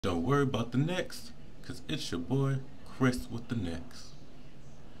Don't worry about the next, cause it's your boy, Chris with the Next.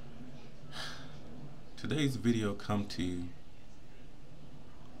 Today's video come to you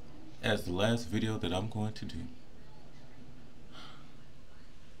as the last video that I'm going to do.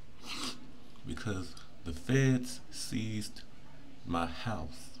 Because the feds seized my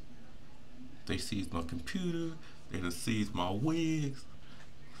house. They seized my computer, they done seized my wigs,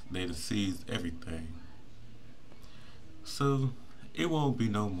 they done seized everything. So, it won't be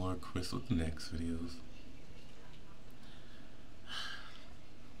no more Chris with the Next videos.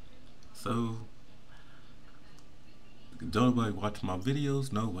 So, don't nobody watch my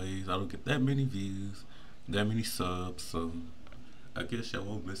videos, no ways. I don't get that many views, that many subs, so I guess y'all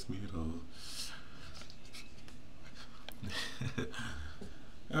won't miss me at all.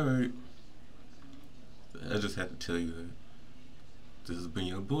 Alright. I just had to tell you that. This has been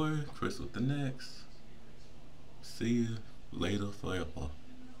your boy, Chris with the Next. See you later forever.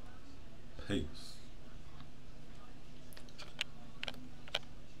 Peace.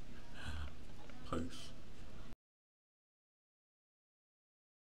 Peace.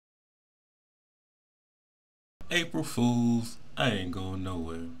 April Fools, I ain't going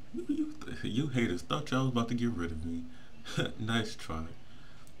nowhere. You haters thought y'all was about to get rid of me. Nice try.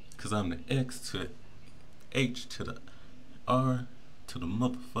 Cause I'm the X to the H to the R to the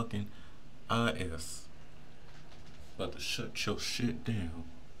motherfucking IS. About to shut your shit down.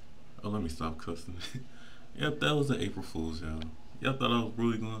 Oh, let me stop cussing. Yep, that was an April Fool's, y'all. Y'all thought I was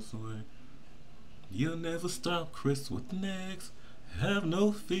really going somewhere? You'll never stop, Chris with Next. Have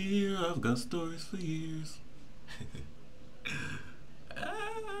no fear, I've got stories for years.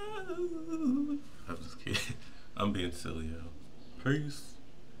 I'm just kidding. I'm being silly, y'all. Peace.